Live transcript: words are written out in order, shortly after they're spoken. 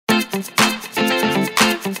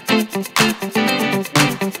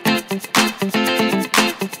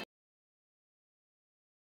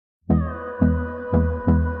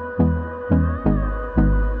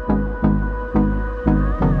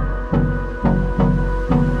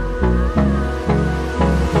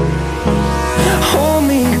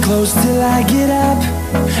close till I get up.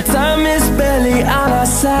 Time is barely on our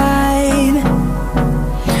side.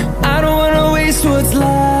 I don't wanna waste what's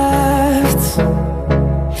left.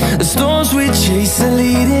 The storms we chase are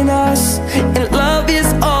leading us, and love is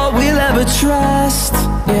all we'll ever trust.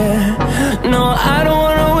 Yeah, no, I don't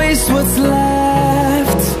wanna waste what's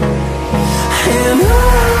left. And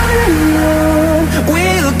on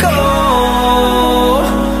we'll go,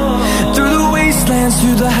 through the wastelands,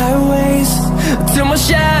 through the highways, till my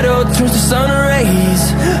shadow turns to sun rays.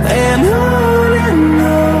 And on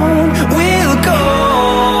we'll go,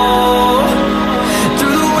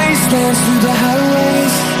 through the wastelands, through the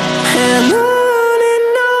highways, and on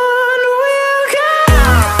we'll go.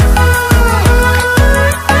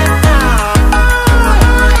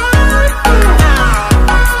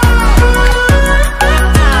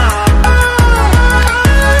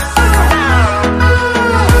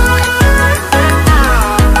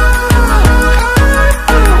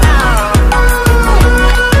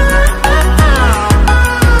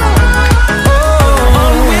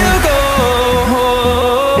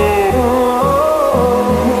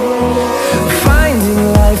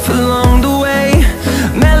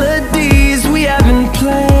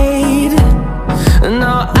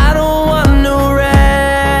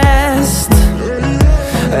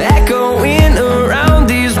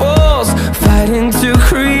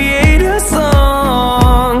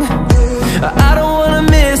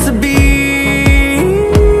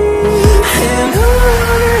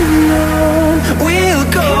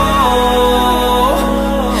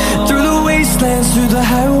 Through the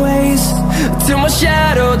highways, till my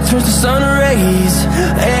shadow turns to sun rays.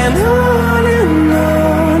 And on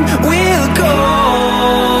we'll go,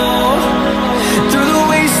 through the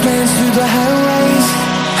wastelands, through the highways,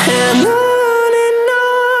 and on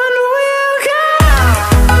we'll go.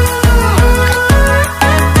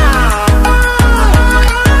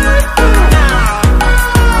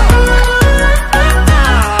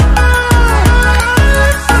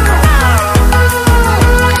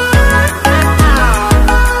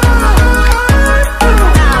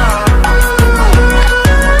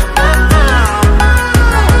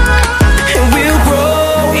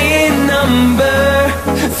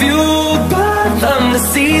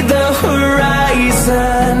 See the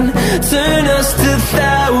horizon, turn us to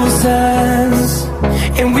thousands.